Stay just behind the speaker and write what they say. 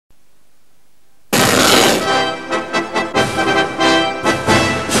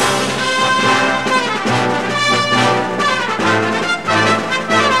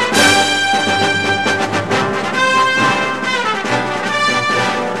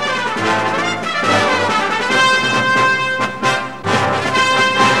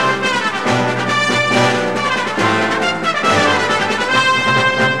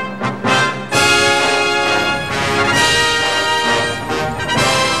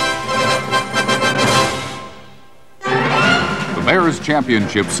Bears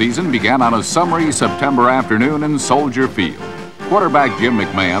championship season began on a summery September afternoon in Soldier Field. Quarterback Jim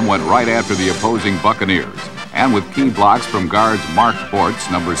McMahon went right after the opposing Buccaneers, and with key blocks from guards Mark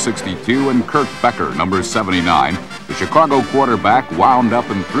Bortz, number 62, and Kurt Becker, number 79, the Chicago quarterback wound up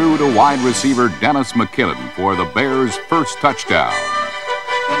and threw to wide receiver Dennis McKinnon for the Bears' first touchdown.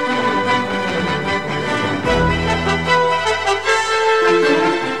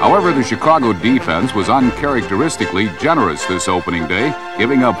 However, the Chicago defense was uncharacteristically generous this opening day,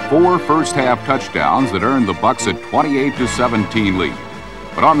 giving up 4 first-half touchdowns that earned the Bucs a 28-17 lead.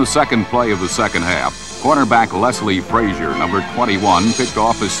 But on the second play of the second half, cornerback Leslie Frazier, number 21, picked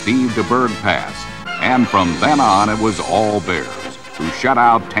off a Steve DeBerg pass. And from then on, it was all Bears, who shut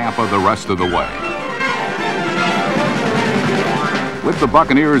out Tampa the rest of the way. With the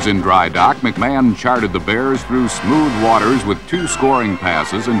Buccaneers in dry dock, McMahon charted the Bears through smooth waters with 2 scoring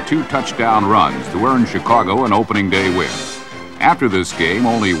passes and 2 touchdown runs to earn Chicago an opening day win. After this game,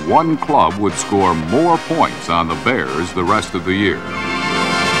 only one club would score more points on the Bears the rest of the year.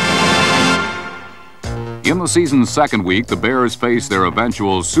 In the season's second week, the Bears faced their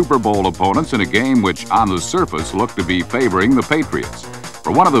eventual Super Bowl opponents in a game which, on the surface, looked to be favoring the Patriots.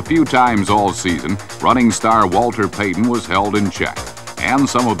 For one of the few times all season, running star Walter Payton was held in check, and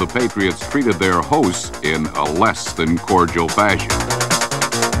some of the Patriots treated their hosts in a less than cordial fashion.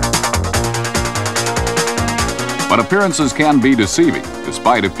 But appearances can be deceiving.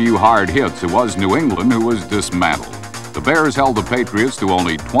 Despite a few hard hits, it was New England who was dismantled. The Bears held the Patriots to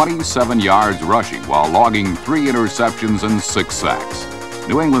only 27 yards rushing while logging 3 interceptions and 6 sacks.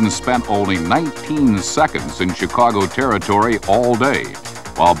 New England spent only 19 seconds in Chicago territory all day,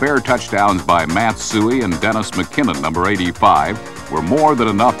 while Bear touchdowns by Matt Suhey and Dennis McKinnon, number 85, were more than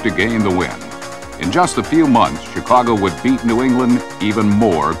enough to gain the win. In just a few months, Chicago would beat New England even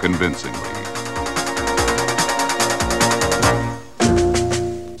more convincingly.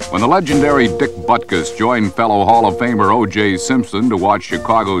 When the legendary Dick Butkus joined fellow Hall of Famer O.J. Simpson to watch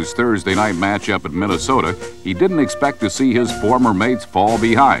Chicago's Thursday night matchup at Minnesota, he didn't expect to see his former mates fall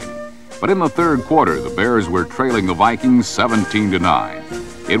behind. But in the third quarter, the Bears were trailing the Vikings 17-9.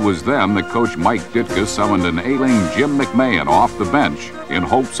 It was then that Coach Mike Ditka summoned an ailing Jim McMahon off the bench in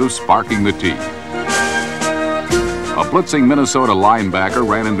hopes of sparking the team. A blitzing Minnesota linebacker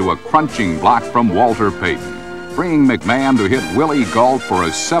ran into a crunching block from Walter Payton, freeing McMahon to hit Willie Gault for a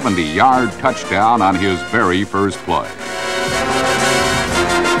 70-yard touchdown on his very first play.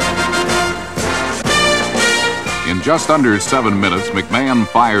 In just under 7 minutes, McMahon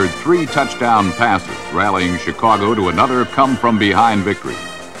fired 3 touchdown passes, rallying Chicago to another come-from-behind victory.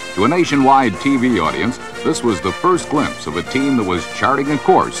 To a nationwide TV audience, this was the first glimpse of a team that was charting a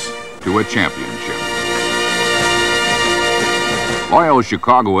course to a championship. Loyal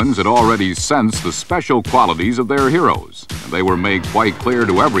Chicagoans had already sensed the special qualities of their heroes, and they were made quite clear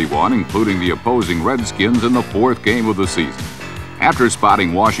to everyone, including the opposing Redskins in the 4th game of the season. After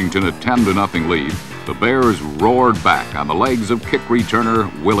spotting Washington a 10-0 lead, the Bears roared back on the legs of kick returner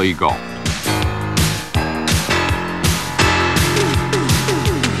Willie Gault.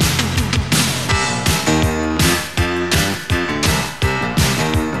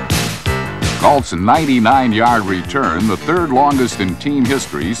 Gault's 99-yard return, the 3rd longest in team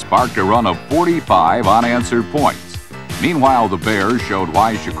history, sparked a run of 45 unanswered points. Meanwhile, the Bears showed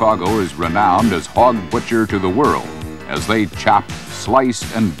why Chicago is renowned as hog butcher to the world, as they chopped,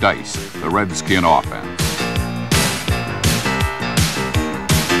 sliced, and diced the Redskin offense.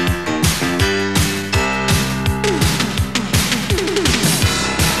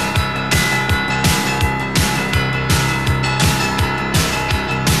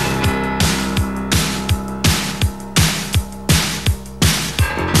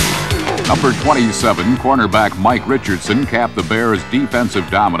 Number 27, cornerback Mike Richardson capped the Bears' defensive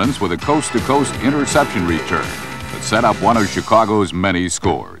dominance with a coast-to-coast interception return that set up one of Chicago's many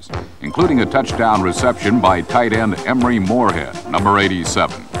scores, including a touchdown reception by tight end Emery Moorhead, number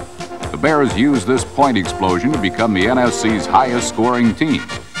 87. The Bears used this point explosion to become the NFC's highest-scoring team,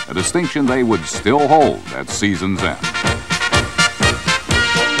 a distinction they would still hold at season's end.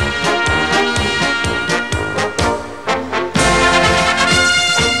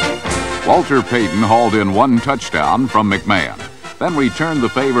 Walter Payton hauled in 1 touchdown from McMahon, then returned the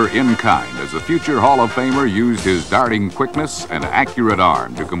favor in kind as the future Hall of Famer used his darting quickness and accurate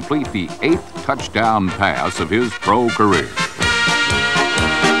arm to complete the 8th touchdown pass of his pro career.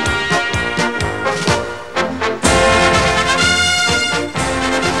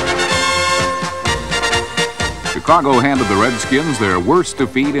 Chicago handed the Redskins their worst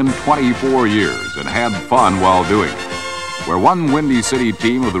defeat in 24 years and had fun while doing it. Where one Windy City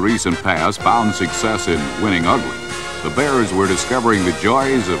team of the recent past found success in winning ugly, the Bears were discovering the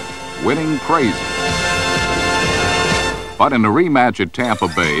joys of winning crazy. But in a rematch at Tampa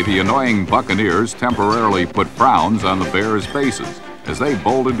Bay, the annoying Buccaneers temporarily put frowns on the Bears' faces as they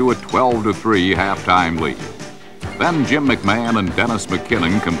bolted to a 12-3 halftime lead. Then Jim McMahon and Dennis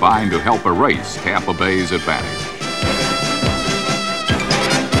McKinnon combined to help erase Tampa Bay's advantage.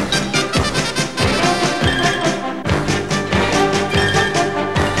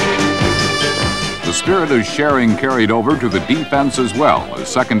 The spirit of sharing carried over to the defense as well, as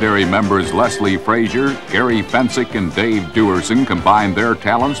secondary members Leslie Frazier, Gary Fensick, and Dave Dewerson combined their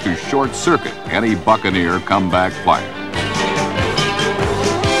talents to short-circuit any Buccaneer comeback plan.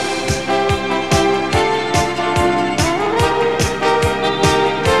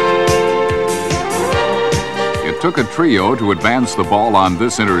 It took a trio to advance the ball on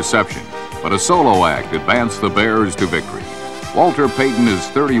this interception, but a solo act advanced the Bears to victory. Walter Payton is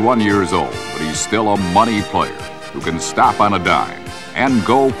 31 years old, but he's still a money player who can stop on a dime and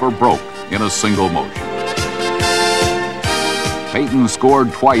go for broke in a single motion. Payton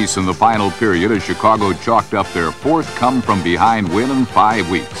scored twice in the final period as Chicago chalked up their fourth come-from-behind win in 5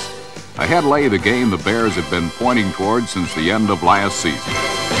 weeks. Ahead lay the game the Bears had been pointing toward since the end of last season.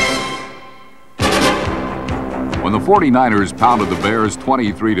 When the 49ers pounded the Bears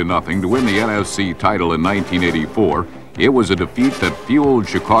 23-0 to win the NFC title in 1984, it was a defeat that fueled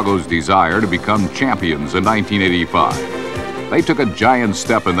Chicago's desire to become champions in 1985. They took a giant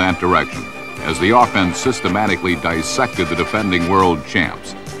step in that direction as the offense systematically dissected the defending world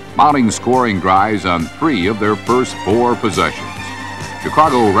champs, mounting scoring drives on 3 of their first 4 possessions.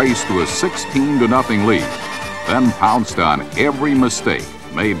 Chicago raced to a 16-0 lead, then pounced on every mistake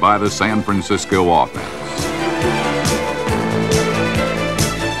made by the San Francisco offense.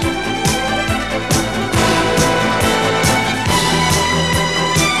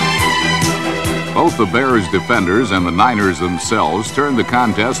 Both the Bears defenders and the Niners themselves turned the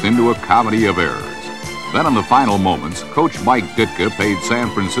contest into a comedy of errors. Then in the final moments, Coach Mike Ditka paid San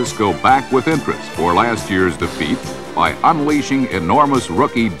Francisco back with interest for last year's defeat by unleashing enormous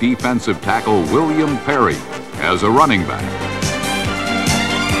rookie defensive tackle William Perry as a running back.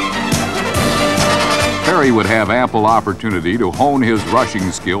 Perry would have ample opportunity to hone his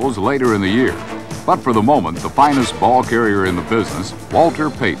rushing skills later in the year, but for the moment, the finest ball carrier in the business,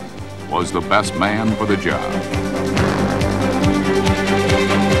 Walter Payton, was the best man for the job.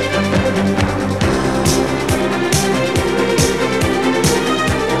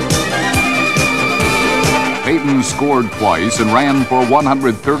 Payton scored twice and ran for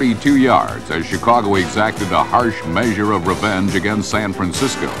 132 yards as Chicago exacted a harsh measure of revenge against San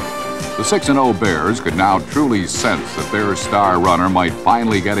Francisco. The 6-0 Bears could now truly sense that their star runner might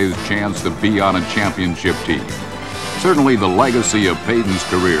finally get his chance to be on a championship team. Certainly, the legacy of Payton's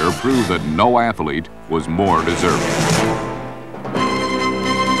career proved that no athlete was more deserving.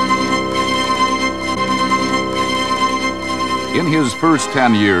 In his first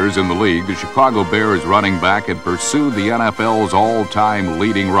 10 years in the league, the Chicago Bears running back had pursued the NFL's all-time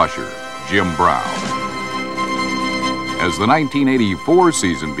leading rusher, Jim Brown. As the 1984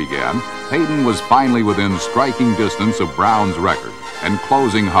 season began, Payton was finally within striking distance of Brown's record and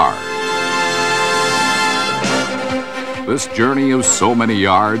closing hard. This journey of so many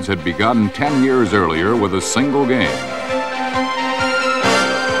yards had begun 10 years earlier with a single game.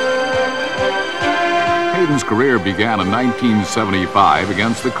 Payton's career began in 1975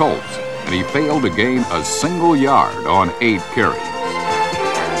 against the Colts, and he failed to gain a single yard on 8 carries.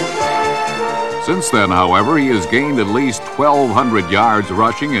 Since then, however, he has gained at least 1,200 yards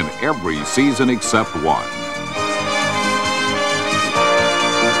rushing in every season except one.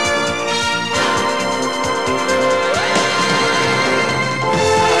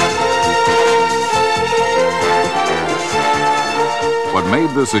 What made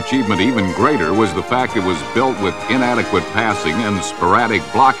this achievement even greater was the fact it was built with inadequate passing and sporadic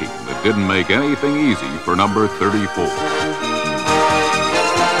blocking that didn't make anything easy for number 34.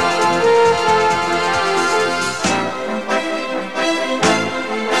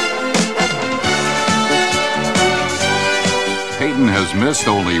 Payton has missed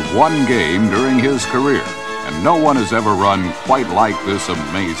only 1 game during his career, and no one has ever run quite like this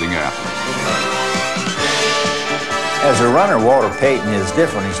amazing athlete. As a runner, Walter Payton is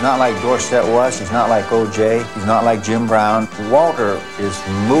different. He's not like Dorsett was. He's not like O.J. He's not like Jim Brown. Walter is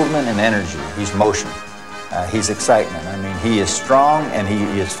movement and energy. He's motion. He's excitement. I mean, he is strong, and he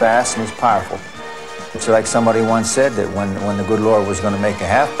is fast, and he's powerful. It's like somebody once said that when the good Lord was going to make a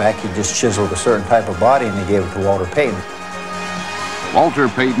halfback, he just chiseled a certain type of body, and he gave it to Walter Payton. Walter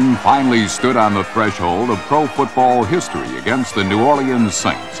Payton finally stood on the threshold of pro football history against the New Orleans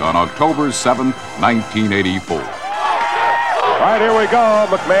Saints on October 7, 1984. All right, here we go.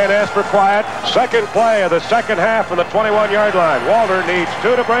 McMahon asked for quiet. Second play of the second half from the 21-yard line. Walter needs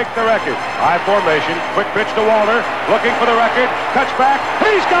 2 to break the record. High formation. Quick pitch to Walter. Looking for the record. Touchback.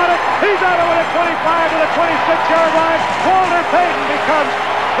 He's got it. He's out of it at 25 to the 26-yard line. Walter Payton becomes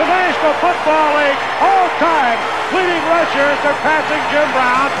the National Football League all-time leading rusher, surpassing Jim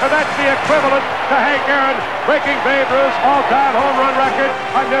Brown. And that's the equivalent to Hank Aaron breaking Babe Ruth's all-time home run record.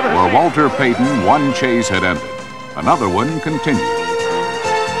 I've never For seen. Walter Payton, one chase had ended. Another one continued.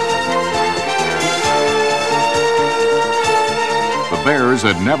 The Bears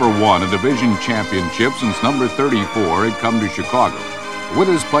had never won a division championship since number 34 had come to Chicago. With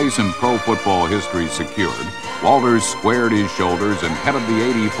his place in pro football history secured, Walters squared his shoulders and headed the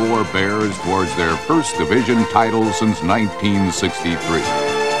 '84 Bears towards their first division title since 1963.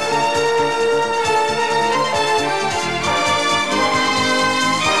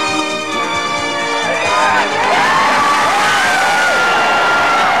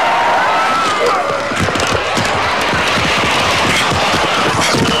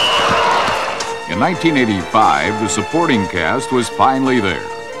 In 1985, the supporting cast was finally there,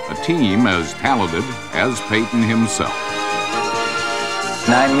 a team as talented as Payton himself.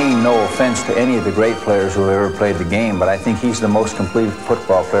 And I mean no offense to any of the great players who have ever played the game, but I think he's the most complete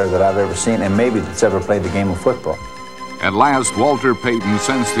football player that I've ever seen, and maybe that's ever played the game of football. At last, Walter Payton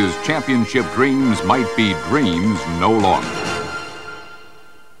sensed his championship dreams might be dreams no longer.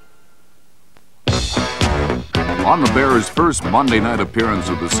 On the Bears' first Monday night appearance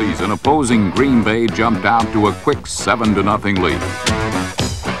of the season, opposing Green Bay jumped out to a quick 7-0 lead.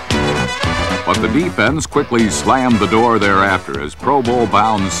 But the defense quickly slammed the door thereafter as Pro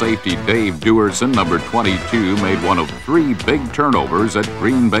Bowl-bound safety Dave Duerson, number 22, made one of 3 big turnovers at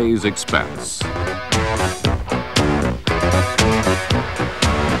Green Bay's expense.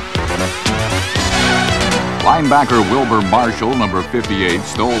 Linebacker Wilbur Marshall, number 58,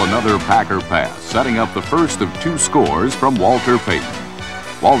 stole another Packer pass, setting up the first of 2 scores from Walter Payton.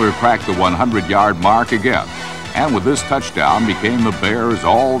 Walter cracked the 100-yard mark again, and with this touchdown became the Bears'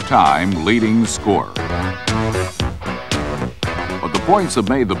 all-time leading scorer. But the points that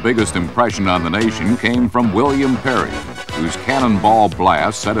made the biggest impression on the nation came from William Perry, whose cannonball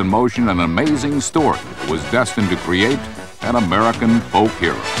blast set in motion an amazing story that was destined to create an American folk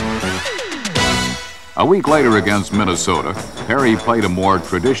hero. A week later against Minnesota, Perry played a more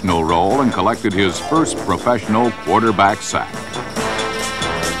traditional role and collected his first professional quarterback sack.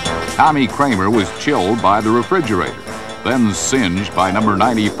 Tommy Kramer was chilled by the refrigerator, then singed by number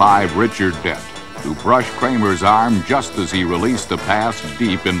 95 Richard Dent, who brushed Kramer's arm just as he released a pass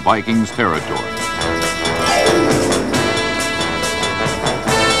deep in Vikings territory.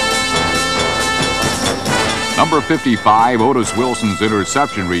 Number 55, Otis Wilson's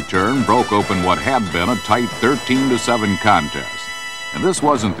interception return broke open what had been a tight 13-7 contest. And this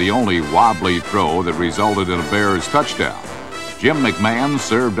wasn't the only wobbly throw that resulted in a Bears touchdown. Jim McMahon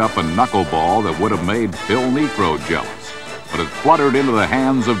served up a knuckleball that would have made Phil Niekro jealous, but it fluttered into the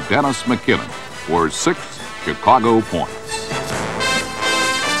hands of Dennis McKinnon for 6 Chicago points.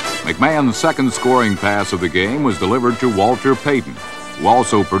 McMahon's second scoring pass of the game was delivered to Walter Payton, who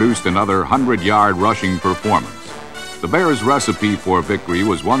also produced another 100-yard rushing performance. The Bears' recipe for victory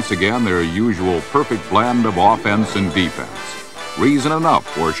was once again their usual perfect blend of offense and defense. Reason enough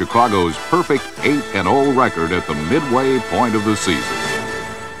for Chicago's perfect 8-0 record at the midway point of the season.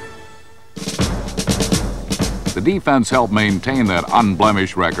 The defense helped maintain that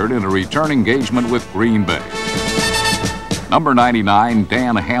unblemished record in a return engagement with Green Bay. Number 99,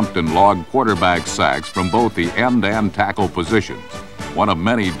 Dan Hampton, logged quarterback sacks from both the end and tackle positions, one of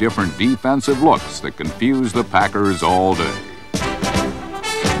many different defensive looks that confused the Packers all day.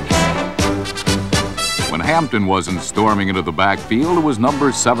 When Hampton wasn't storming into the backfield, it was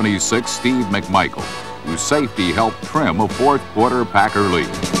number 76, Steve McMichael, whose safety helped trim a fourth-quarter Packer lead.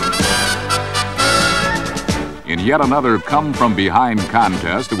 In yet another come-from-behind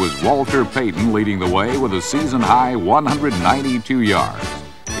contest, it was Walter Payton leading the way with a season-high 192 yards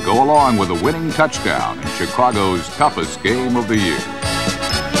to go along with a winning touchdown in Chicago's toughest game of the year.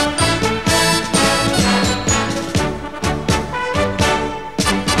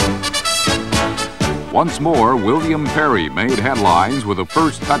 Once more, William Perry made headlines with the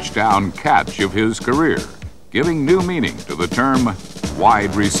first touchdown catch of his career, giving new meaning to the term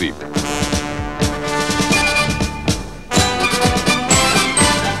wide receiver.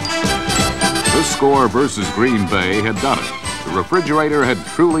 This score versus Green Bay had done it. The refrigerator had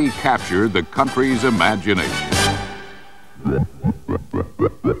truly captured the country's imagination.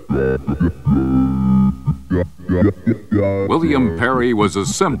 William Perry was a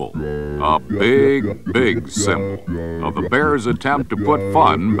symbol, a big, big symbol, of the Bears' attempt to put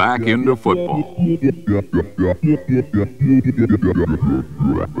fun back into football.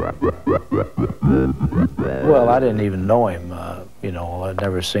 Well, I didn't even know him. You know, I'd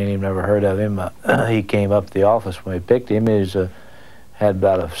never seen him, never heard of him. He came up to the office when we picked him. He was, had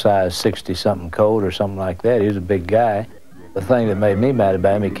about a size 60-something coat or something like that. He was a big guy. The thing that made me mad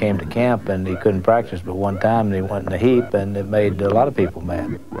about him, he came to camp and he couldn't practice but one time, and he went in a heap, and it made a lot of people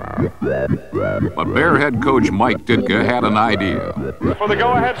mad. But Bear head coach Mike Ditka had an idea. For the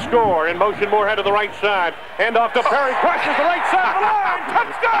go-ahead score, in motion Moorhead to the right side. Hand off to Perry, crushes the right side of the line,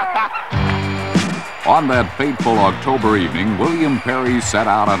 touchdown! On that fateful October evening, William Perry set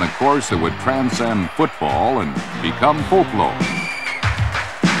out on a course that would transcend football and become folklore.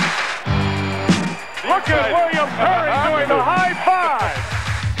 Look at William Perry doing the high five!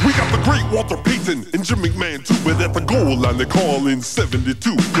 We got the great Walter Payton and Jim McMahon too, but at the goal line they call in 72.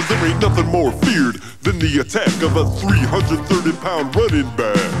 Cause there ain't nothing more feared than the attack of a 330-pound running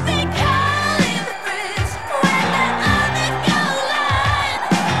back. They call in the bridge when they're on the goal line.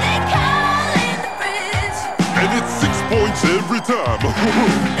 They call in the bridge. And it's 6 points every time. They call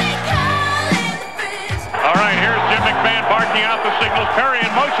in the bridge. All right, here's Jim McMahon barking out the signals. Perry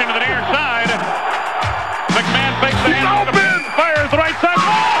in motion to the near side. McMahon fakes the hand off the pin, fires the right side.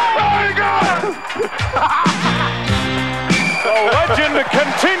 Oh, he got it! The legend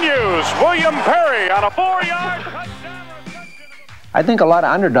continues. William Perry on a 4-yard touchdown. I think a lot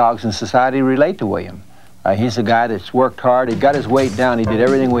of underdogs in society relate to William. He's a guy that's worked hard. He got his weight down. He did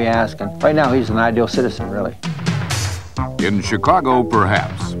everything we asked. And right now, he's an ideal citizen, really. In Chicago,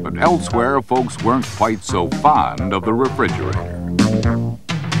 perhaps, but elsewhere, folks weren't quite so fond of the refrigerator.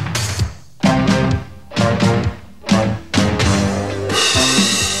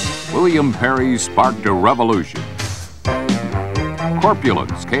 William Perry sparked a revolution.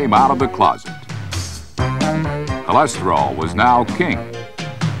 Corpulence came out of the closet. Cholesterol was now king.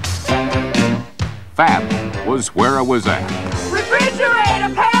 Fat was where it was at.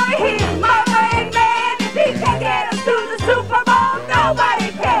 Refrigerator Perry, he's my main man. If he can get us to the Super Bowl, nobody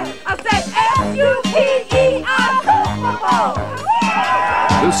can. I said S-U-P-E-R, Super Bowl.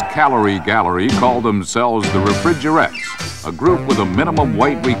 This calorie gallery called themselves the Refrigerettes, a group with a minimum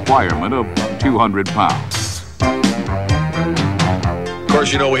weight requirement of 200 pounds. Of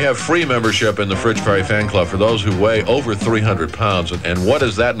course, you know, we have free membership in the Fridge Perry Fan Club for those who weigh over 300 pounds. And what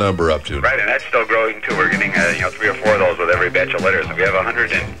is that number up to? Right, and that's still growing, too. We're getting, 3 or 4 of those with every batch of litters. And we have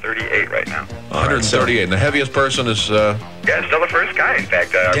 138 right now. 138. And the heaviest person is... Yeah, still the first guy, in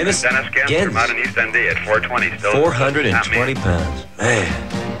fact. Dennis Kemp from out in East ND at 420. Still 420 pounds. Man.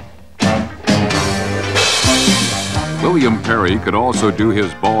 William Perry could also do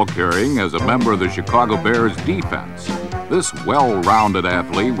his ball carrying as a member of the Chicago Bears defense. This well-rounded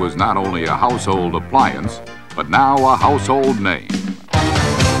athlete was not only a household appliance, but now a household name.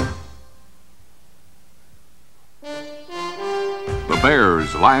 The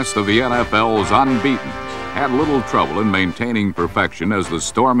Bears, last of the NFL's unbeatens, had little trouble in maintaining perfection as the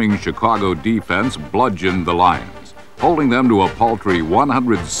storming Chicago defense bludgeoned the Lions, holding them to a paltry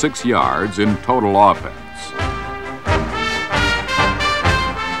 106 yards in total offense.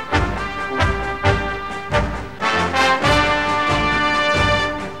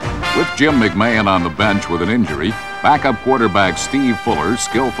 With Jim McMahon on the bench with an injury, backup quarterback Steve Fuller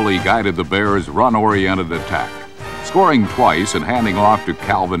skillfully guided the Bears' run-oriented attack, scoring twice and handing off to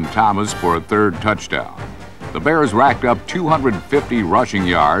Calvin Thomas for a third touchdown. The Bears racked up 250 rushing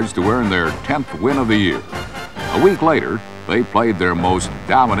yards to earn their 10th win of the year. A week later, they played their most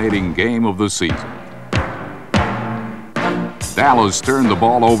dominating game of the season. Dallas turned the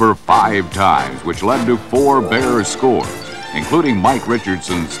ball over 5 times, which led to 4 Bears scores, including Mike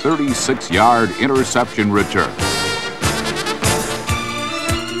Richardson's 36-yard interception return.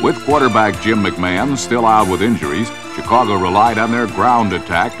 With quarterback Jim McMahon still out with injuries, Chicago relied on their ground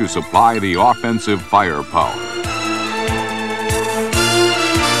attack to supply the offensive firepower.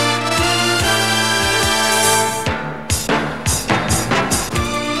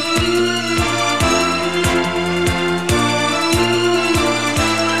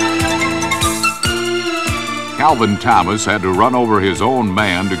 Calvin Thomas had to run over his own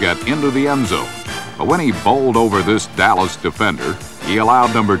man to get into the end zone. But when he bowled over this Dallas defender, he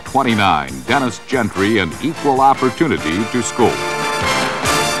allowed number 29, Dennis Gentry, an equal opportunity to score.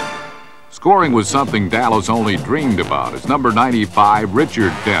 Scoring was something Dallas only dreamed about, as number 95,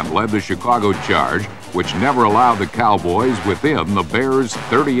 Richard Dent, led the Chicago charge, which never allowed the Cowboys within the Bears'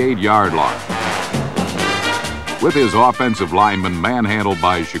 38-yard line. With his offensive lineman manhandled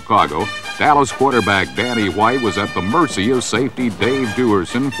by Chicago, Dallas quarterback Danny White was at the mercy of safety Dave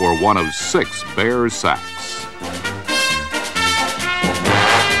Duerson for one of 6 Bears sacks.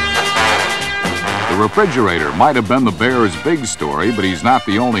 The refrigerator might have been the Bears' big story, but he's not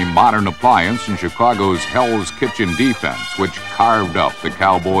the only modern appliance in Chicago's Hell's Kitchen defense, which carved up the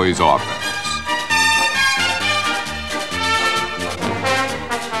Cowboys' offense.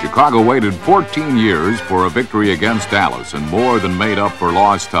 Chicago waited 14 years for a victory against Dallas and more than made up for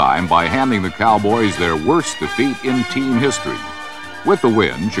lost time by handing the Cowboys their worst defeat in team history. With the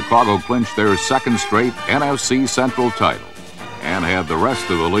win, Chicago clinched their 2nd straight NFC Central title and had the rest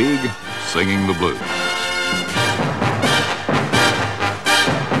of the league singing the blues.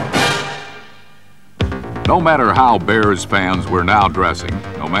 No matter how Bears fans were now dressing,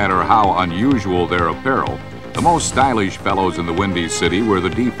 no matter how unusual their apparel, the most stylish fellows in the Windy City were the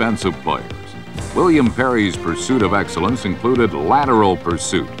defensive players. William Perry's pursuit of excellence included lateral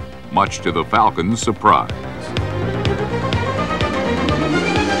pursuit, much to the Falcons' surprise.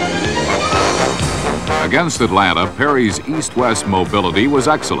 Against Atlanta, Perry's east-west mobility was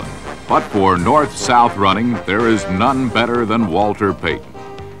excellent. But for north-south running, there is none better than Walter Payton.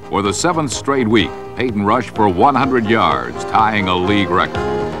 For the 7th straight week, Payton rushed for 100 yards, tying a league record.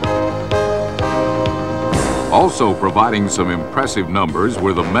 Also providing some impressive numbers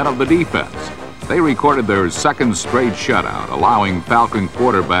were the men of the defense. They recorded their 2nd straight shutout, allowing Falcon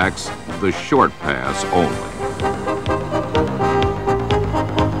quarterbacks the short pass only.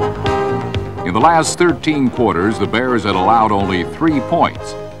 In the last 13 quarters, the Bears had allowed only 3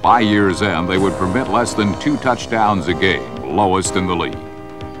 points. By year's end, they would permit less than 2 touchdowns a game, lowest in the league.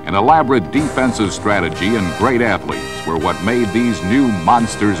 An elaborate defensive strategy and great athletes were what made these new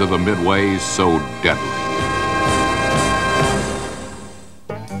monsters of the Midway so deadly.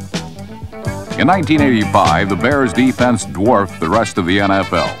 In 1985, the Bears' defense dwarfed the rest of the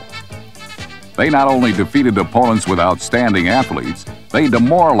NFL. They not only defeated opponents with outstanding athletes, they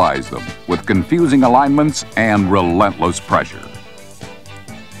demoralized them with confusing alignments and relentless pressure.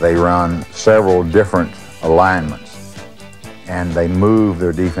 They run several different alignments, and they move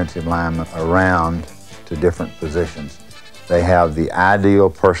their defensive linemen around to different positions. They have the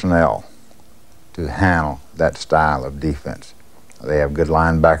ideal personnel to handle that style of defense. They have good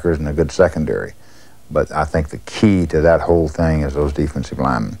linebackers and a good secondary. But I think the key to that whole thing is those defensive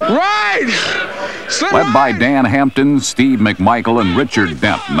linemen. Right! Led by Dan Hampton, Steve McMichael, and Richard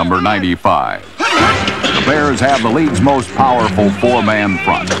Dent, number 95. The Bears have the league's most powerful 4-man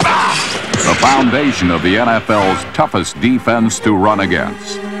front. The foundation of the NFL's toughest defense to run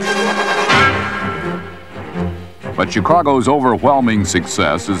against. But Chicago's overwhelming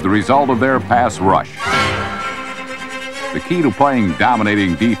success is the result of their pass rush. The key to playing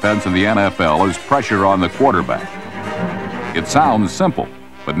dominating defense in the NFL is pressure on the quarterback. It sounds simple,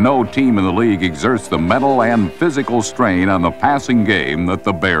 but no team in the league exerts the mental and physical strain on the passing game that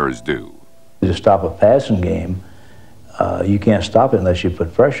the Bears do. To stop a passing game, you can't stop it unless you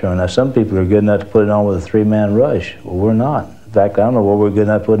put pressure on. Now, some people are good enough to put it on with a 3-man rush. Well, we're not. In fact, I don't know what we're good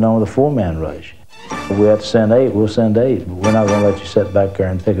enough to put it on with a 4-man rush. If we have to send 8, we'll send 8. But we're not going to let you sit back there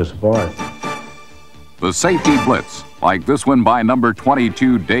and pick us apart. The safety blitz, like this one by number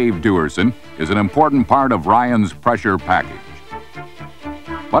 22 Dave Duerson, is an important part of Ryan's pressure package.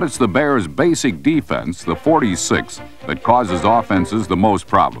 But it's the Bears' basic defense, the 46, that causes offenses the most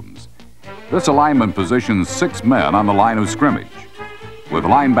problems. This alignment positions 6 men on the line of scrimmage, with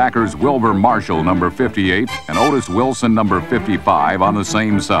linebackers Wilbur Marshall, number 58, and Otis Wilson, number 55, on the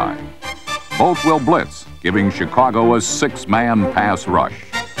same side. Both will blitz, giving Chicago a 6-man pass rush.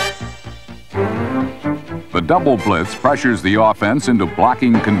 The double blitz pressures the offense into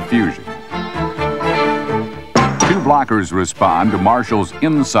blocking confusion. 2 blockers respond to Marshall's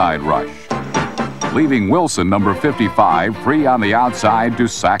inside rush, leaving Wilson, number 55, free on the outside to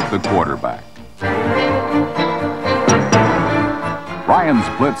sack the quarterback. Ryan's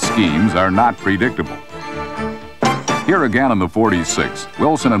blitz schemes are not predictable. Here again in the 46,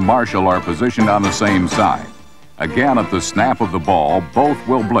 Wilson and Marshall are positioned on the same side. Again, at the snap of the ball, both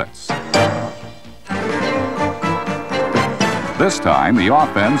will blitz. This time, the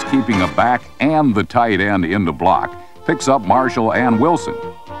offense, keeping a back and the tight end in the block, picks up Marshall and Wilson.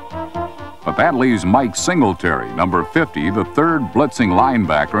 But that leaves Mike Singletary, number 50, the 3rd blitzing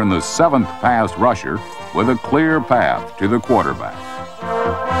linebacker and the 7th pass rusher, with a clear path to the quarterback.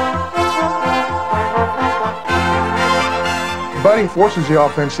 Buddy forces the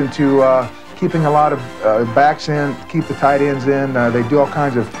offense into keeping a lot of backs in, keep the tight ends in. They do all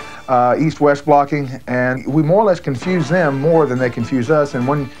kinds of east-west blocking, and we more or less confuse them more than they confuse us. And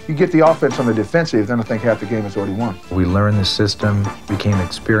when you get the offense on the defensive, then I think half the game is already won. We learned the system, became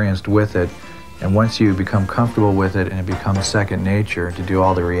experienced with it, and once you become comfortable with it and it becomes second nature to do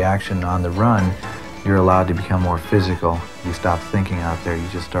all the reaction on the run, you're allowed to become more physical. You stop thinking out there, you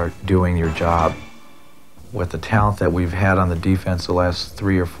just start doing your job. With the talent that we've had on the defense the last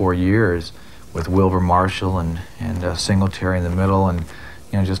 3 or 4 years, with Wilbur Marshall and Singletary in the middle, and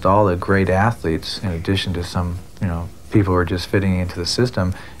just all the great athletes, in addition to some people who are just fitting into the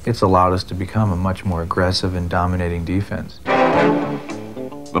system, it's allowed us to become a much more aggressive and dominating defense.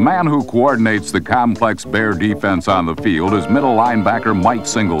 The man who coordinates the complex Bear defense on the field is middle linebacker Mike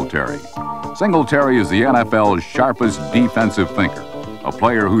Singletary. Singletary is the NFL's sharpest defensive thinker, a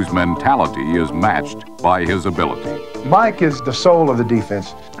player whose mentality is matched by his ability. Mike is the soul of the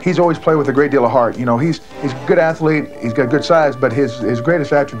defense. He's always played with a great deal of heart. He's a good athlete, he's got good size, but his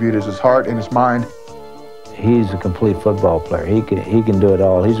greatest attribute is his heart and his mind. He's a complete football player. He can do it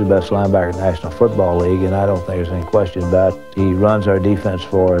all. He's the best linebacker in the National Football League, and I don't think there's any question about it. He runs our defense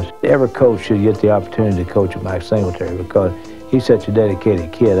for us. Every coach should get the opportunity to coach Mike Singletary because he's such a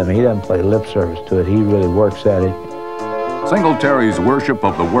dedicated kid. I mean, he doesn't play lip service to it. He really works at it. Singletary's worship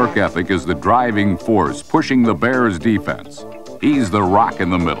of the work ethic is the driving force pushing the Bears' defense. He's the rock in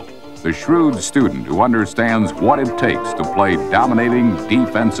the middle, the shrewd student who understands what it takes to play dominating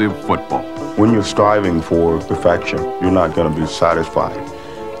defensive football. When you're striving for perfection, you're not going to be satisfied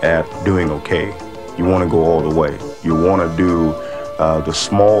at doing okay. You want to go all the way. You want to do the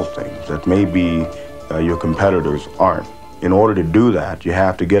small things that maybe your competitors aren't. In order to do that, you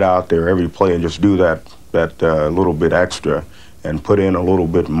have to get out there every play and just do that little bit extra and put in a little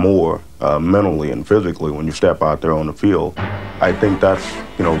bit more mentally and physically when you step out there on the field. I think that's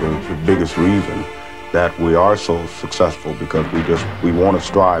the biggest reason that we are so successful, because we want to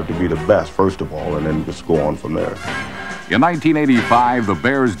strive to be the best first of all and then just go on from there. In 1985, the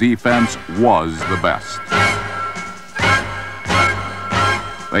Bears defense was the best.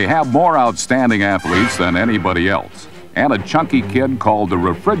 They have more outstanding athletes than anybody else, and a chunky kid called the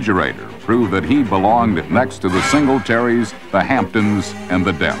Refrigerator proved that he belonged next to the Singletaries, the Hamptons, and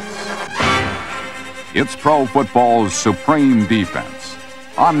the Dents. It's pro football's supreme defense,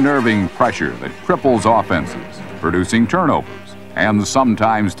 unnerving pressure that cripples offenses, producing turnovers and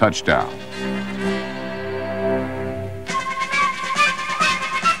sometimes touchdowns.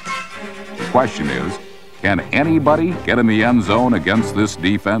 The question is, can anybody get in the end zone against this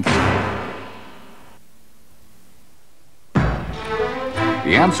defense?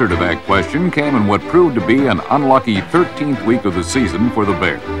 The answer to that question came in what proved to be an unlucky 13th week of the season for the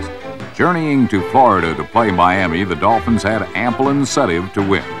Bears. Journeying to Florida to play Miami, the Dolphins had ample incentive to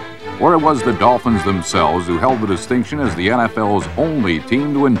win. Or it was the Dolphins themselves who held the distinction as the NFL's only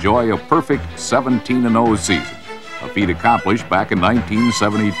team to enjoy a perfect 17-0 season, a feat accomplished back in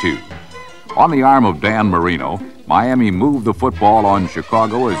 1972. On the arm of Dan Marino, Miami moved the football on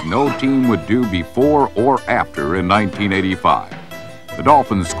Chicago as no team would do before or after in 1985. The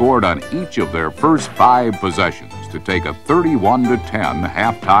Dolphins scored on each of their first 5 possessions to take a 31-10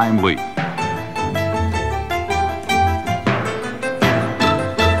 halftime lead.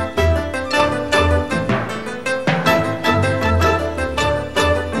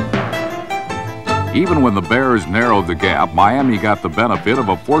 Even when the Bears narrowed the gap, Miami got the benefit of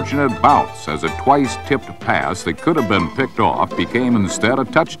a fortunate bounce as a twice-tipped pass that could have been picked off became instead a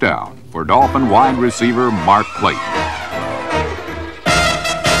touchdown for Dolphin wide receiver Mark Clayton.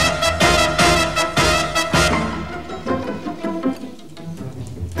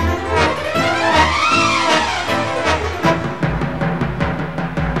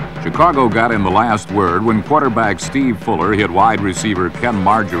 Chicago got in the last word when quarterback Steve Fuller hit wide receiver Ken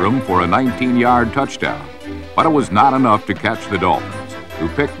Marjoram for a 19-yard touchdown. But it was not enough to catch the Dolphins, who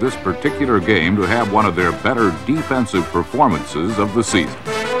picked this particular game to have one of their better defensive performances of the season.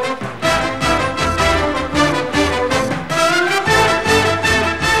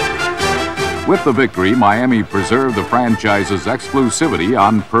 With the victory, Miami preserved the franchise's exclusivity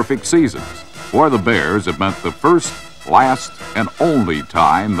on perfect seasons. For the Bears, it meant the first, last, and only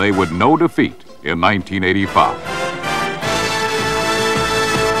time they would know defeat in 1985.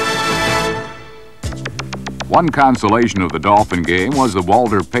 One consolation of the Dolphin game was that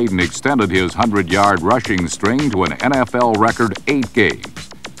Walter Payton extended his 100-yard rushing string to an NFL record 8 games,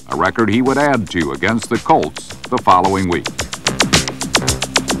 a record he would add to against the Colts the following week.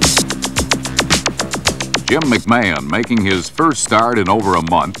 Jim McMahon, making his first start in over a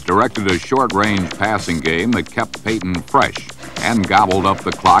month, directed a short-range passing game that kept Payton fresh and gobbled up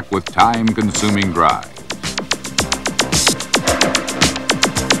the clock with time-consuming drives.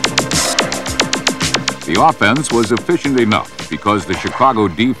 The offense was efficient enough because the Chicago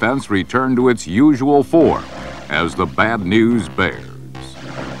defense returned to its usual form as the Bad News Bears.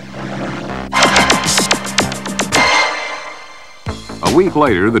 A week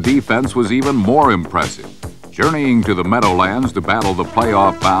later, the defense was even more impressive. Journeying to the Meadowlands to battle the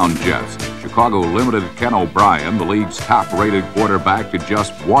playoff-bound Jets, Chicago limited Ken O'Brien, the league's top-rated quarterback, to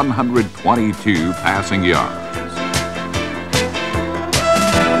just 122 passing yards.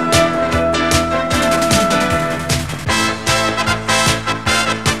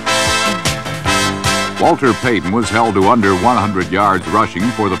 Walter Payton was held to under 100 yards rushing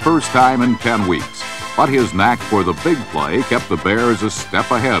for the first time in 10 weeks. But his knack for the big play kept the Bears a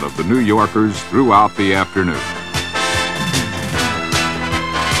step ahead of the New Yorkers throughout the afternoon.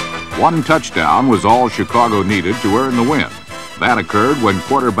 One touchdown was all Chicago needed to earn the win. That occurred when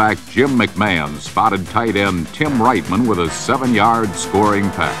quarterback Jim McMahon spotted tight end Tim Reitman with a 7-yard scoring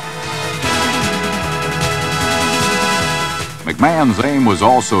pass. McMahon's aim was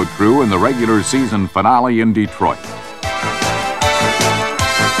also true in the regular season finale in Detroit.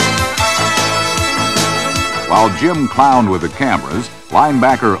 While Jim clowned with the cameras,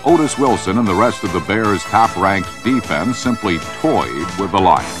 linebacker Otis Wilson and the rest of the Bears' top-ranked defense simply toyed with the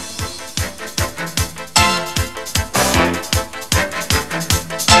Lions.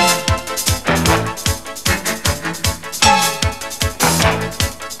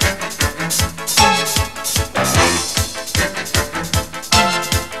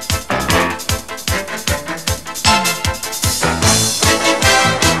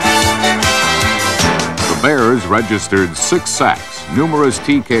 Bears registered 6 sacks, numerous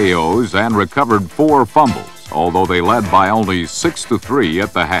TKOs, and recovered 4 fumbles, although they led by only 6-3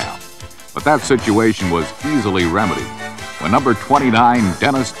 at the half. But that situation was easily remedied when number 29,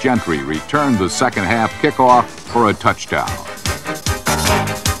 Dennis Gentry, returned the second half kickoff for a touchdown.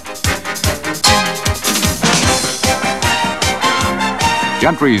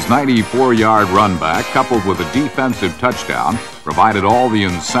 Gentry's 94-yard run back, coupled with a defensive touchdown, provided all the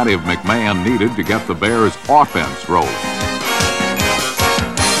incentive McMahon needed to get the Bears' offense rolling.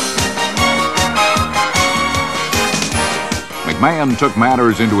 McMahon took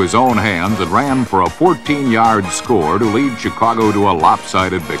matters into his own hands and ran for a 14-yard score to lead Chicago to a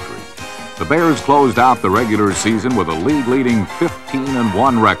lopsided victory. The Bears closed out the regular season with a league-leading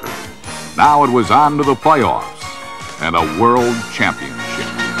 15-1 record. Now it was on to the playoffs and a world championship.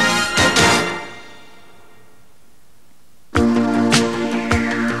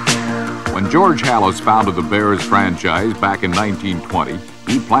 When George Halas founded the Bears franchise back in 1920,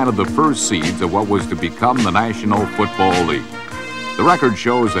 he planted the first seeds of what was to become the National Football League. The record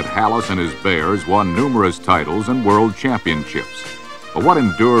shows that Halas and his Bears won numerous titles and world championships. But what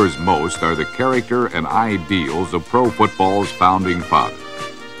endures most are the character and ideals of pro football's founding fathers.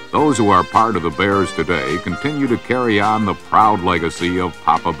 Those who are part of the Bears today continue to carry on the proud legacy of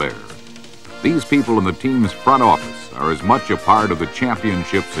Papa Bear. These people in the team's front office are as much a part of the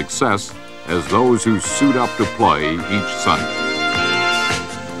championship success as those who suit up to play each Sunday.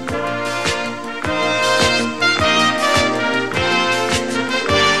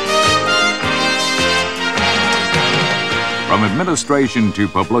 From administration to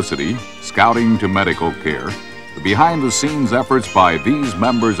publicity, scouting to medical care, the behind-the-scenes efforts by these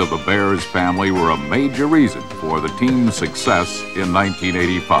members of the Bears family were a major reason for the team's success in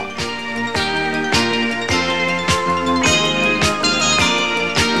 1985.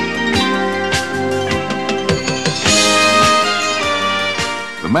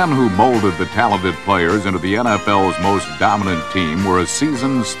 The men who molded the talented players into the NFL's most dominant team were a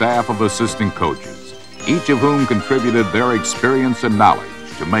seasoned staff of assistant coaches, each of whom contributed their experience and knowledge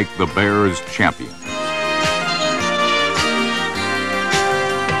to make the Bears champions.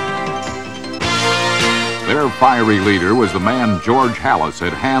 Their fiery leader was the man George Halas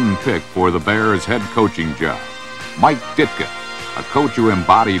had handpicked for the Bears' head coaching job, Mike Ditka, a coach who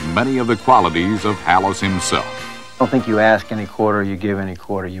embodied many of the qualities of Halas himself. I don't think you ask any quarter, you give any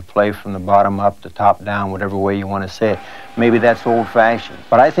quarter. You play from the bottom up to top down, whatever way you want to say it. Maybe that's old-fashioned,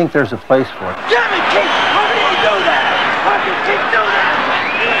 but I think there's a place for it. Damn it, Keith! How can he do that? How can Keith do that?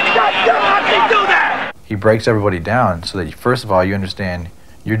 How can he do that? He breaks everybody down so that, first of all, you understand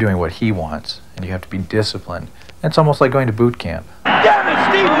you're doing what he wants, and you have to be disciplined. It's almost like going to boot camp. Damn it,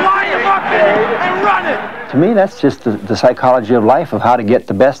 Steve! Line him up and run it! To me, that's just the psychology of life, of how to get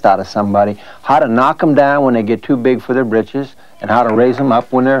the best out of somebody, how to knock them down when they get too big for their britches, and how to raise them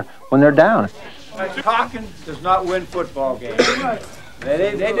up when they're down. Talking does not win football games.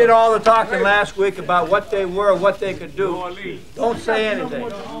 They did all the talking last week about what they were, what they could do. Don't say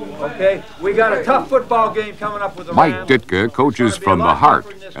anything, okay? We got a tough football game coming up with the Mike Ditka coaches from the heart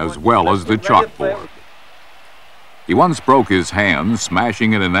as well as the chalkboard. He once broke his hand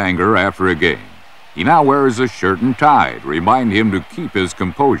smashing it in anger after a game. He now wears a shirt and tie to remind him to keep his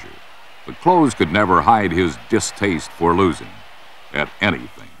composure. But clothes could never hide his distaste for losing at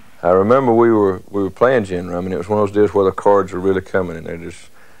anything. I remember we were playing gin rum, and it was one of those days where the cards were really coming, and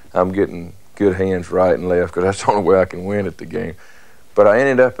I'm getting good hands right and left because that's the only way I can win at the game. But I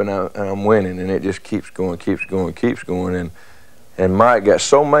ended up and I'm winning, and it just keeps going, and Mike got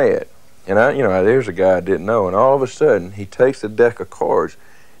so mad, and there's a guy I didn't know, and all of a sudden he takes the deck of cards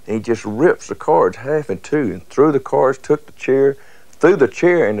and he just rips the cards half in two and threw the cards, took the chair, threw the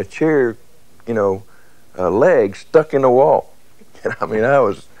chair, and the chair, leg stuck in the wall. And I mean, I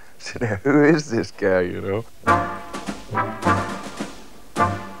was sitting there, who is this guy, In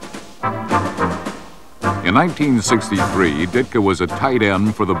 1963, Ditka was a tight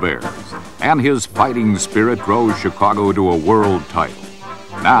end for the Bears, and his fighting spirit drove Chicago to a world title.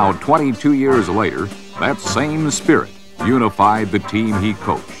 Now, 22 years later, that same spirit unified the team he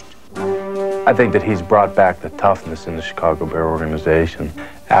coached. I think that he's brought back the toughness in the Chicago Bear organization.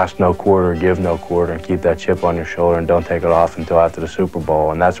 Ask no quarter, give no quarter, and keep that chip on your shoulder and don't take it off until after the Super Bowl,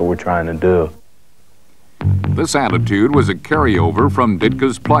 and that's what we're trying to do. This attitude was a carryover from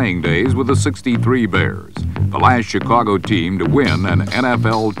Ditka's playing days with the '63 Bears, the last Chicago team to win an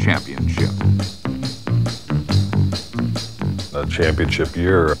NFL championship. The championship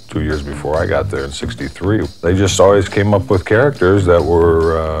year, 2 years before I got there in '63, they just always came up with characters that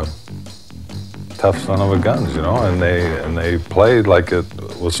were tough son of a guns, and they played like it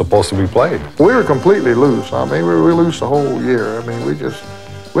was supposed to be played. We were completely loose. I mean, we were loose the whole year. I mean,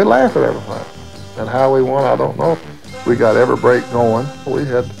 we laughed at everything. And how we won, I don't know. We got every break going. We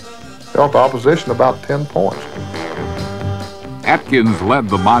had held the opposition about 10 points. Atkins led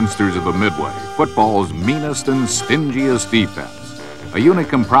the Monsters of the Midway, football's meanest and stingiest defense. A unit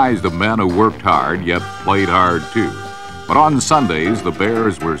comprised of men who worked hard, yet played hard too. But on Sundays, the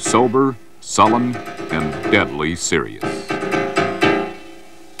Bears were sober, sullen, and deadly serious.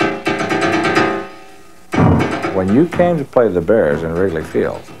 When you came to play the Bears in Wrigley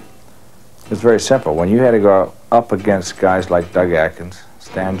Field, it was very simple. When you had to go up against guys like Doug Atkins,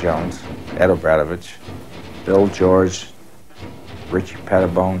 Stan Jones, Ed Obradovich, Bill George, Richie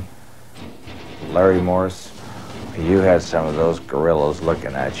Pettibone, Larry Morris, you had some of those gorillas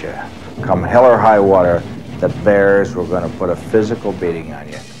looking at you. Come hell or high water, the Bears were going to put a physical beating on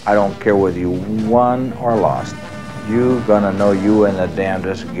you. I don't care whether you won or lost. You're going to know you in the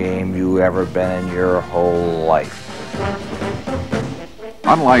damnedest game you ever been in your whole life.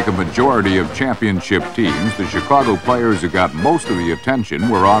 Unlike a majority of championship teams, the Chicago players who got most of the attention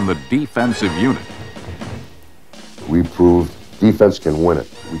were on the defensive unit. We proved defense can win it.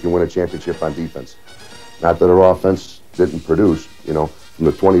 We can win a championship on defense. Not that our offense didn't produce, from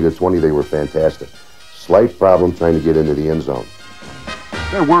the 20 to 20 they were fantastic. Slight problem trying to get into the end zone.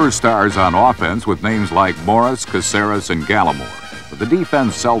 There were stars on offense with names like Morris, Caceres, and Gallimore, but the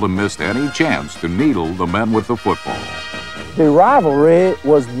defense seldom missed any chance to needle the men with the football. The rivalry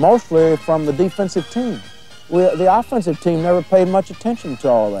was mostly from the defensive team. The offensive team never paid much attention to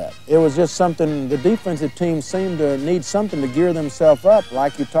all that. It was just something, the defensive team seemed to need something to gear themselves up,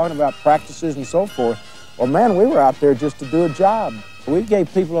 like you're talking about practices and so forth. Well, man, we were out there just to do a job. We gave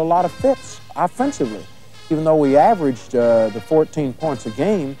people a lot of fits offensively. Even though we averaged the 14 points a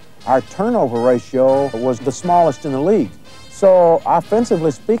game, our turnover ratio was the smallest in the league. So,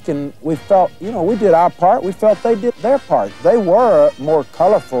 offensively speaking, we felt, we did our part. We felt they did their part. They were more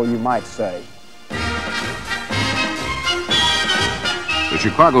colorful, you might say. The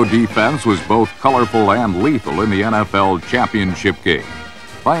Chicago defense was both colorful and lethal in the NFL championship game.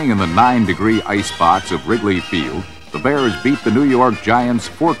 Playing in the 9-degree icebox of Wrigley Field, the Bears beat the New York Giants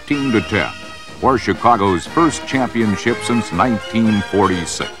 14-10, for Chicago's first championship since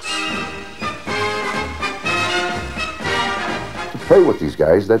 1946. Play with these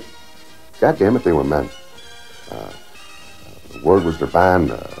guys that, goddamn it, they were men. The word was their bond.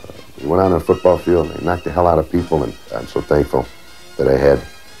 They went on a football field, they knocked the hell out of people, and I'm so thankful that I had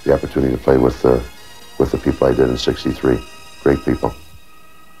the opportunity to play with the people I did in '63. Great people.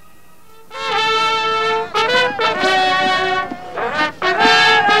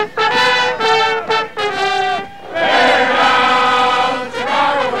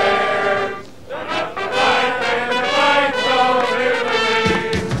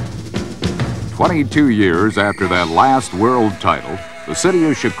 "22 years after that last world title, the city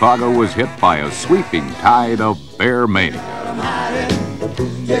of Chicago was hit by a sweeping tide of Bear mania.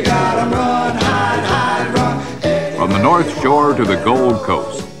 From the North Shore to the Gold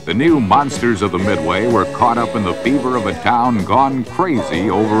Coast, the new Monsters of the Midway were caught up in the fever of a town gone crazy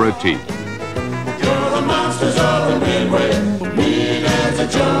over a team. You're the monsters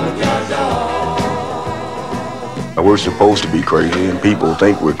We're supposed to be crazy, and people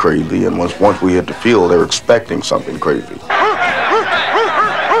think we're crazy, and once we hit the field, they're expecting something crazy.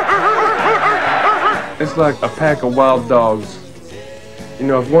 It's like a pack of wild dogs. You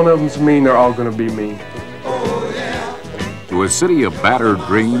know, if one of them's mean, they're all gonna be mean. To a city of battered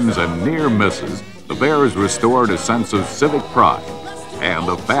dreams and near misses, the Bears restored a sense of civic pride and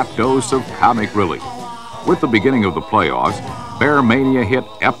a fat dose of comic relief. With the beginning of the playoffs, Bear Mania hit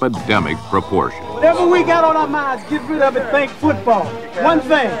epidemic proportions. Whatever we got on our minds, get rid of it, think football. One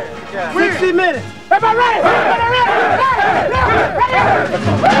thing, 60 minutes. Everybody ready?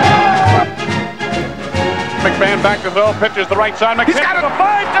 McMahon back to throw, pitches the right side. McKinney got a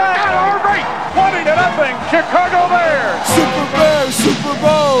fine time. Right, 20-0, Chicago Bears. Super Bears, Super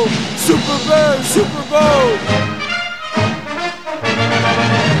Bowl. Super Bears, Super Bowl.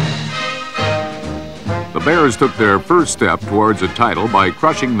 The Bears took their first step towards a title by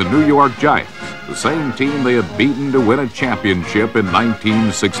crushing the New York Giants, the same team they had beaten to win a championship in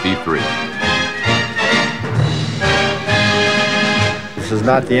 1963. This is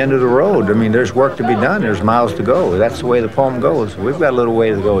not the end of the road. I mean, there's work to be done. There's miles to go. That's the way the poem goes. We've got a little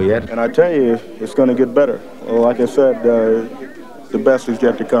way to go yet. And I tell you, it's going to get better. Well, like I said, the best is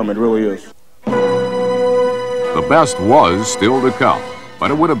yet to come. It really is. The best was still to come,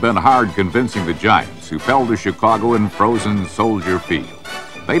 but it would have been hard convincing the Giants, who fell to Chicago in frozen Soldier Field.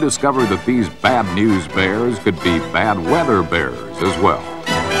 They discovered that these bad news Bears could be bad weather Bears as well.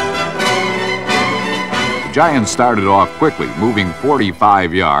 The Giants started off quickly, moving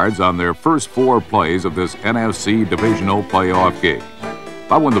 45 yards on their first 4 plays of this NFC divisional playoff game.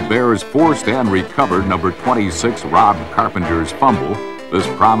 But when the Bears forced and recovered number 26 Rob Carpenter's fumble, this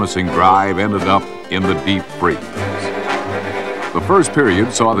promising drive ended up in the deep freeze. The first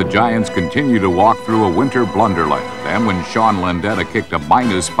period saw the Giants continue to walk through a winter blunderland, and when Sean Landeta kicked a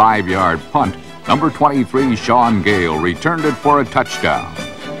 -5-yard punt, number 23 Sean Gale returned it for a touchdown.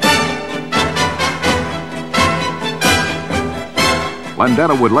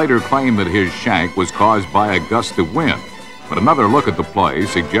 Landeta would later claim that his shank was caused by a gust of wind, but another look at the play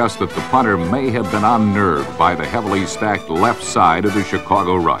suggests that the punter may have been unnerved by the heavily stacked left side of the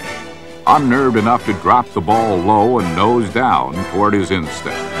Chicago rush, unnerved enough to drop the ball low and nose down toward his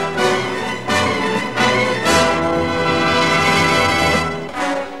instep.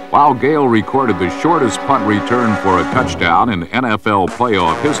 While Gale recorded the shortest punt return for a touchdown in NFL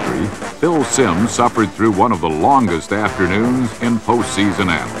playoff history, Phil Simms suffered through one of the longest afternoons in postseason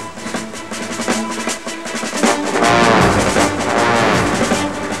annals.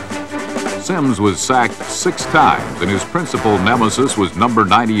 Simms was sacked 6 times, and his principal nemesis was number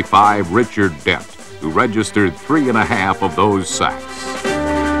 95 Richard Dent, who registered 3.5 of those sacks.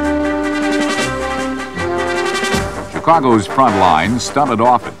 Chicago's front line stunted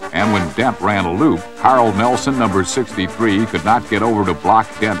often, and when Dent ran a loop, Carl Nelson, number 63, could not get over to block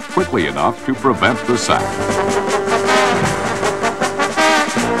Dent quickly enough to prevent the sack.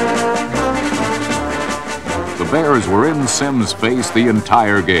 The Bears were in Simms' face the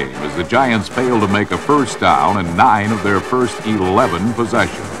entire game as the Giants failed to make a first down in 9 of their first 11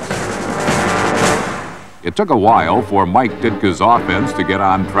 possessions. It took a while for Mike Ditka's offense to get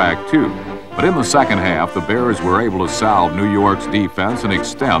on track too, but in the second half, the Bears were able to salve New York's defense and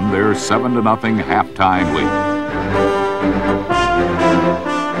extend their 7-0 halftime lead.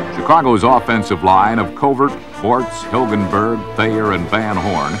 Chicago's offensive line of Covert, Bortz, Hilgenberg, Thayer, and Van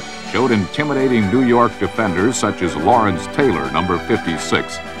Horn showed intimidating New York defenders such as Lawrence Taylor, number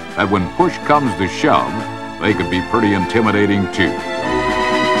 56, that when push comes to shove, they could be pretty intimidating too.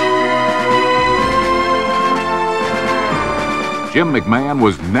 Jim McMahon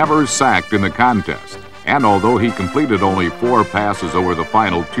was never sacked in the contest, and although he completed only 4 passes over the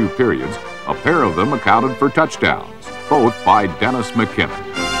final 2 periods, a pair of them accounted for touchdowns, both by Dennis McKinnon.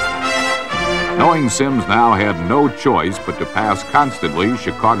 Knowing Simms now had no choice but to pass constantly,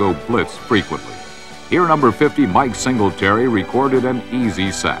 Chicago blitzed frequently. Here, number 50 Mike Singletary recorded an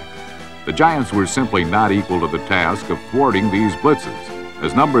easy sack. The Giants were simply not equal to the task of thwarting these blitzes,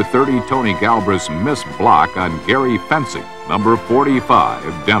 as number 30 Tony Galbraith's missed block on Gary Fencing, number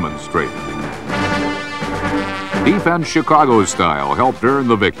 45, demonstrated. Defense Chicago style helped earn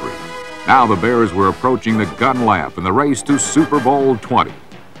the victory. Now the Bears were approaching the gun lap in the race to Super Bowl 20.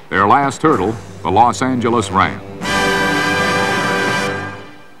 Their last hurdle, the Los Angeles Rams.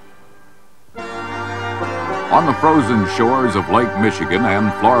 On the frozen shores of Lake Michigan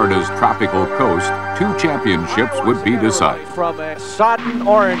and Florida's tropical coast, 2 championships would be decided. From a sodden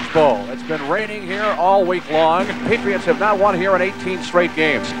Orange Bowl. It's been raining here all week long. Patriots have not won here in 18 straight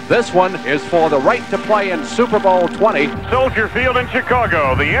games. This one is for the right to play in Super Bowl 20. Soldier Field in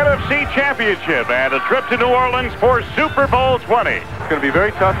Chicago, the NFC Championship, and a trip to New Orleans for Super Bowl 20. It's going to be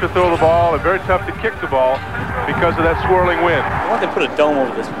very tough to throw the ball and very tough to kick the ball because of that swirling wind. Why don't they put a dome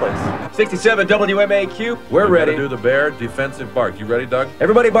over this place? 67 WMAQ, we're ready. Do the bear defensive bark. You ready, Doug?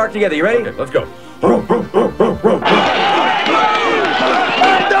 Everybody bark together. You ready? Okay, let's go. The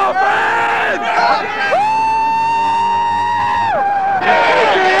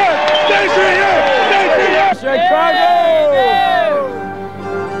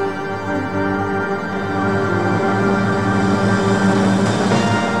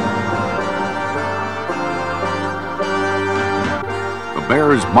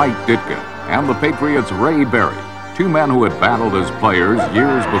Bears' Mike Ditka and the Patriots' Ray Berry, 2 men who had battled as players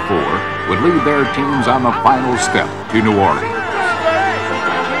years before, would lead their teams on the final step to New Orleans.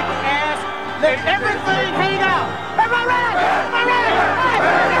 Let everything hang out. Am I right?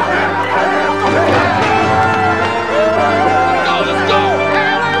 Let's go.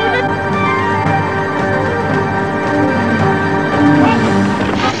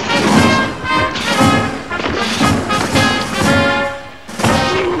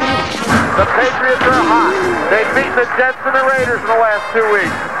 The Patriots are hot. They've beaten the Jets and the Raiders in the last 2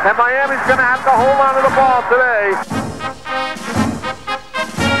 weeks. And Miami's going to have to hold on to the ball today.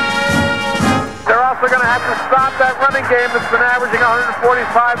 They're also going to have to stop that running game that's been averaging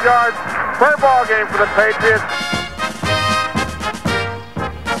 145 yards per ball game for the Patriots.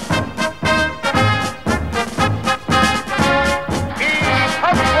 He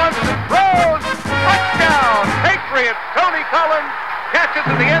pumps once and throws. Touchdown. Patriots. Tony Collins catches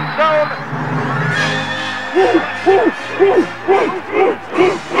in the end zone.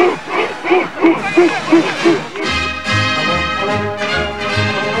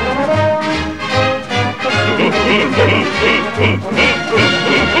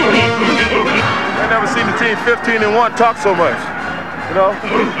 I've never seen the team 15-1 talk so much. You know? They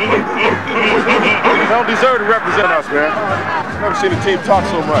don't deserve to represent us, man. I've never seen a team talk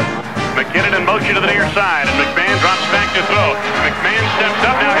so much. McKinnon in motion to the near side, and McMahon drops back to throw. McMahon steps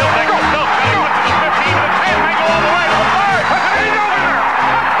up, now he'll take himself. He went to the 15 to the 10, may go all the way to the 5. He's over there!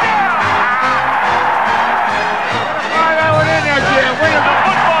 Fire that one in there, Jim. Win the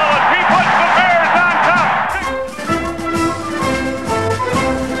football as he puts the Bears on top.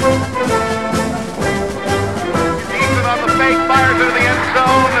 Eason on the fake, fires into the end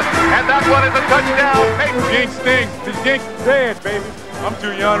zone, and that one is a touchdown. Jinx stinks. The jinx is dead, baby. I'm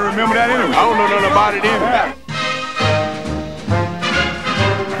too young to remember that anyway. I don't know nothing about it either.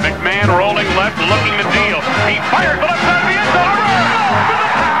 McMahon rolling left, looking to deal. He fires the left side of the end zone.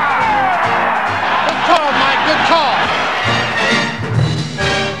 Good call, Mike. Good call.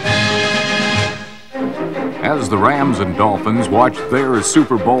 As the Rams and Dolphins watched their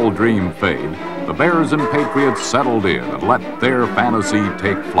Super Bowl dream fade, the Bears and Patriots settled in and let their fantasy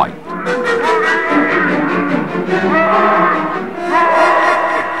take flight.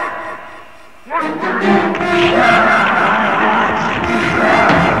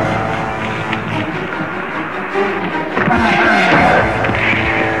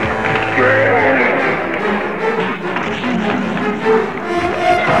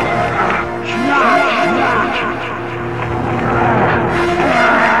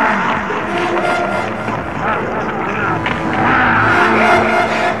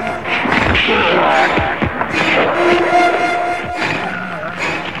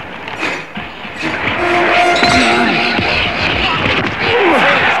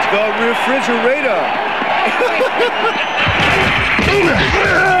 Refrigerator.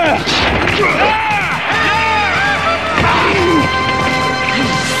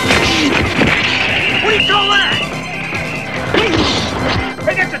 What do you call that?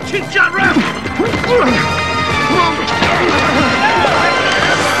 Hey, that's a cheap shot, ref!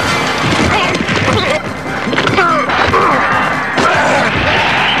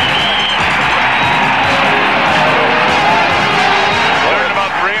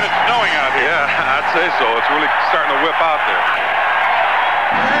 Say so. It's really starting to whip out there.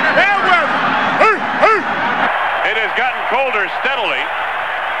 It has gotten colder steadily,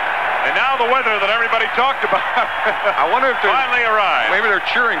 and now the weather that everybody talked about I wonder if they're finally arrived. Maybe they're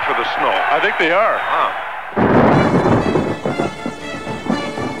cheering for the snow. I think they are.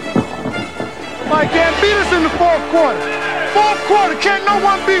 Mike can't beat us in the fourth quarter. Fourth quarter, can't no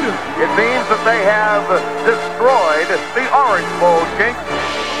one beat us. It means that they have destroyed the Orange Bowl, Jinx.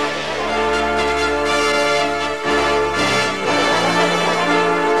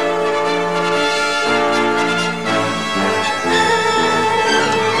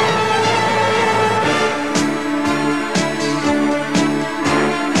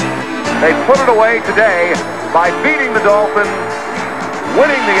 They put it away today by beating the Dolphins,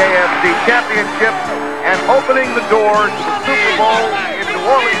 winning the AFC Championship, and opening the door to the Super Bowl in New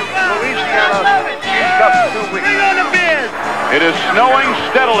Orleans, Louisiana in just 2 weeks. It is snowing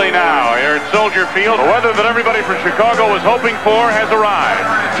steadily now here at Soldier Field. The weather that everybody from Chicago was hoping for has arrived.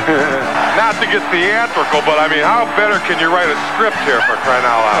 Not to get theatrical, but I mean, how better can you write a script here, for crying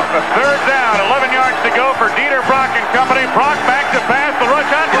out loud? Third down, 11 yards to go for Dieter Brock and company. Brock back to pass, the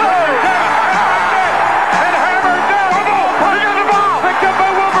rush on. And hammered down. He got the ball. Picked up by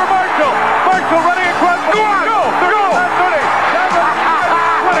Wilbur Marshall. Marshall running across. Go on. Go. That's 30. Down to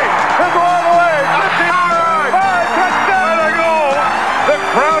 20. He'll go all the way. Touchdown. The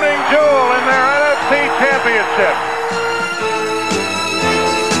crowning jewel in their NFC Championship.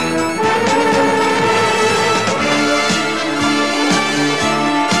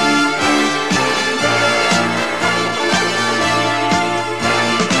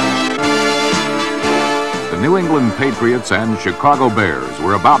 The New England Patriots and Chicago Bears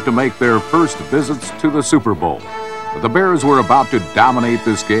were about to make their first visits to the Super Bowl. But the Bears were about to dominate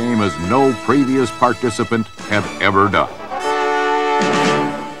this game as no previous participant had ever done.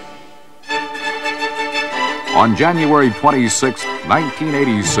 On January 26,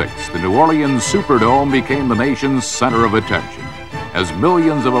 1986, the New Orleans Superdome became the nation's center of attention as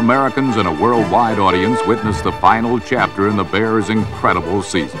millions of Americans and a worldwide audience witnessed the final chapter in the Bears' incredible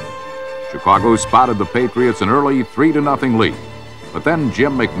season. Chicago spotted the Patriots an early 3-0 lead, but then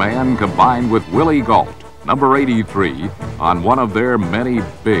Jim McMahon combined with Willie Gault, number 83, on one of their many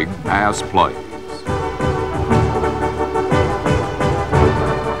big pass plays.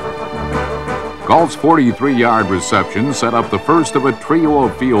 Gault's 43-yard reception set up the first of a trio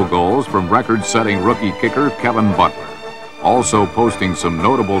of field goals from record-setting rookie kicker Kevin Butler. Also posting some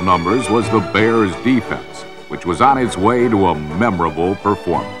notable numbers was the Bears' defense, which was on its way to a memorable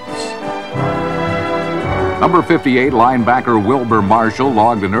performance. Number 58 linebacker Wilbur Marshall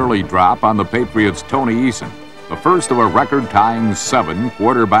logged an early drop on the Patriots' Tony Eason, the first of a record-tying 7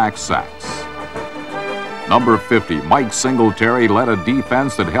 quarterback sacks. Number 50 Mike Singletary led a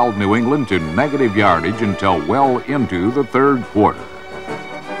defense that held New England to negative yardage until well into the third quarter.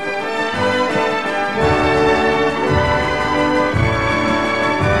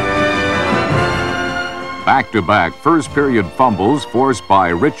 Back-to-back first-period fumbles forced by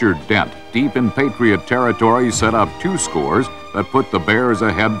Richard Dent deep in Patriot territory set up 2 scores that put the Bears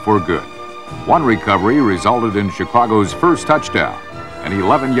ahead for good. One recovery resulted in Chicago's first touchdown, an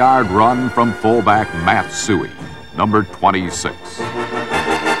 11-yard run from fullback Matt Suey, number 26.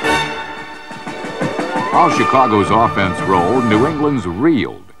 While Chicago's offense rolled, New England's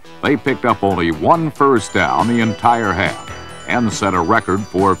reeled. They picked up only 1 first down the entire half and set a record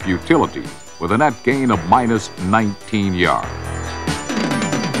for futility with a net gain of minus 19 yards.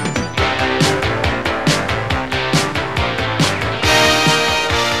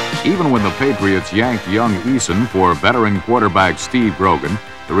 Even when the Patriots yanked young Eason for veteran quarterback Steve Grogan,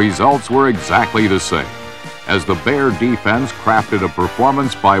 the results were exactly the same, as the Bear defense crafted a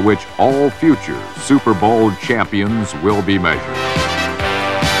performance by which all future Super Bowl champions will be measured.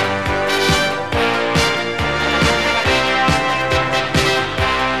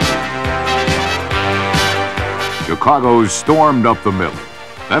 Chicago stormed up the middle.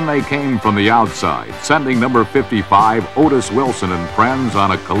 Then they came from the outside, sending number 55 Otis Wilson and friends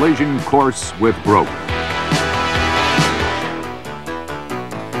on a collision course with Grogan.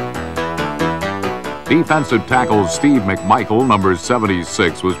 Defensive tackle Steve McMichael, number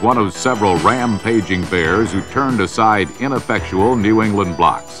 76, was one of several rampaging Bears who turned aside ineffectual New England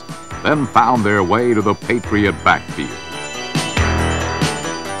blocks, then found their way to the Patriot backfield.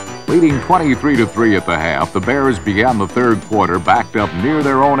 Leading 23-3 at the half, the Bears began the third quarter backed up near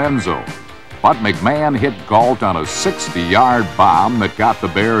their own end zone. But McMahon hit Gault on a 60-yard bomb that got the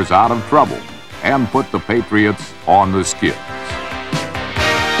Bears out of trouble and put the Patriots on the skids.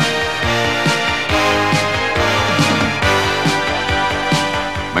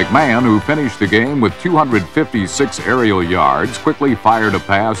 McMahon, who finished the game with 256 aerial yards, quickly fired a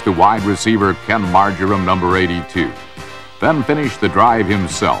pass to wide receiver Ken Marjoram, number 82. Then finished the drive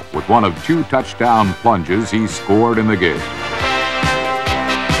himself with one of 2 touchdown plunges he scored in the game.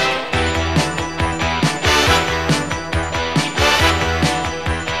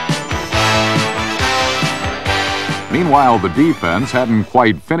 Meanwhile, the defense hadn't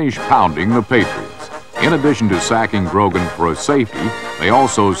quite finished pounding the Patriots. In addition to sacking Grogan for a safety, they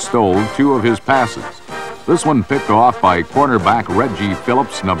also stole 2 of his passes. This one picked off by cornerback Reggie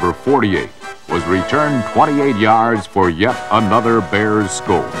Phillips, number 48. Was returned 28 yards for yet another Bears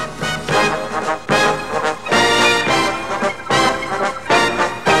score.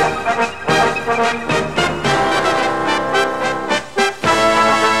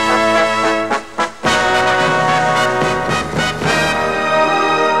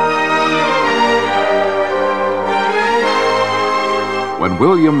 When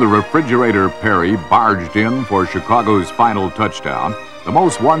William the Refrigerator Perry barged in for Chicago's final touchdown, the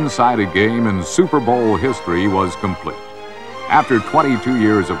most one-sided game in Super Bowl history was complete. After 22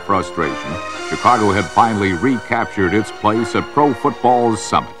 years of frustration, Chicago had finally recaptured its place at pro football's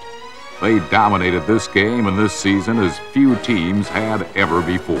summit. They dominated this game and this season as few teams had ever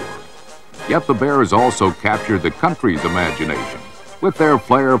before. Yet the Bears also captured the country's imagination with their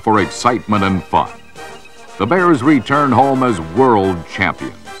flair for excitement and fun. The Bears return home as world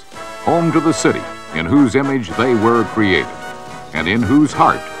champions, home to the city in whose image they were created and in whose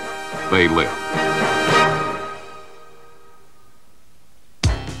heart they live.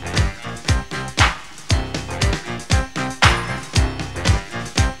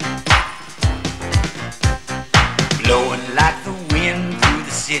 Blowing like the wind through the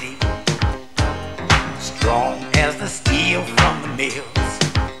city, strong as the steel from the mills.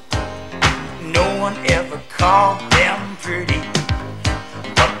 No one ever called them pretty,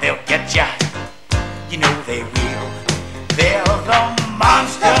 but they'll get ya, you know they will. They're the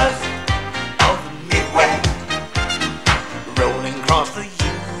monsters of the Midway, rolling across the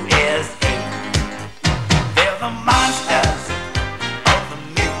USA. They're the monsters of the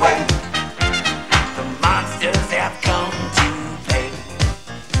Midway. The monsters have come to play.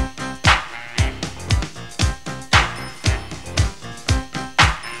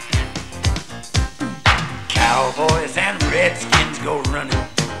 Cowboys and Redskins go running.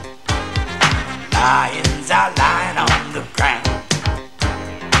 Lions are lying on the ground.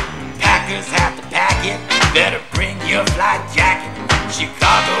 Packers have to pack it. Better bring your flight jacket.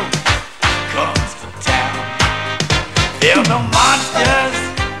 Chicago comes to town. They're the monsters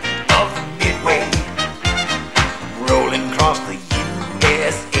of the Midway, rolling across the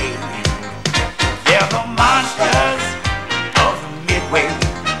USA. They're the monsters of the Midway.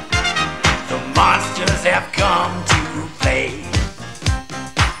 The monsters have come to play.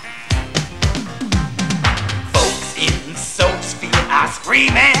 Folks in Soapsfield are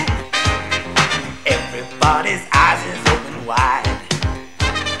screaming. Everybody's eyes is open wide.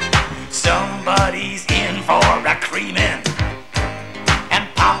 Somebody's in for a creaming, and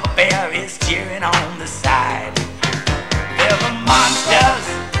Papa Bear is cheering on the side. They're the monsters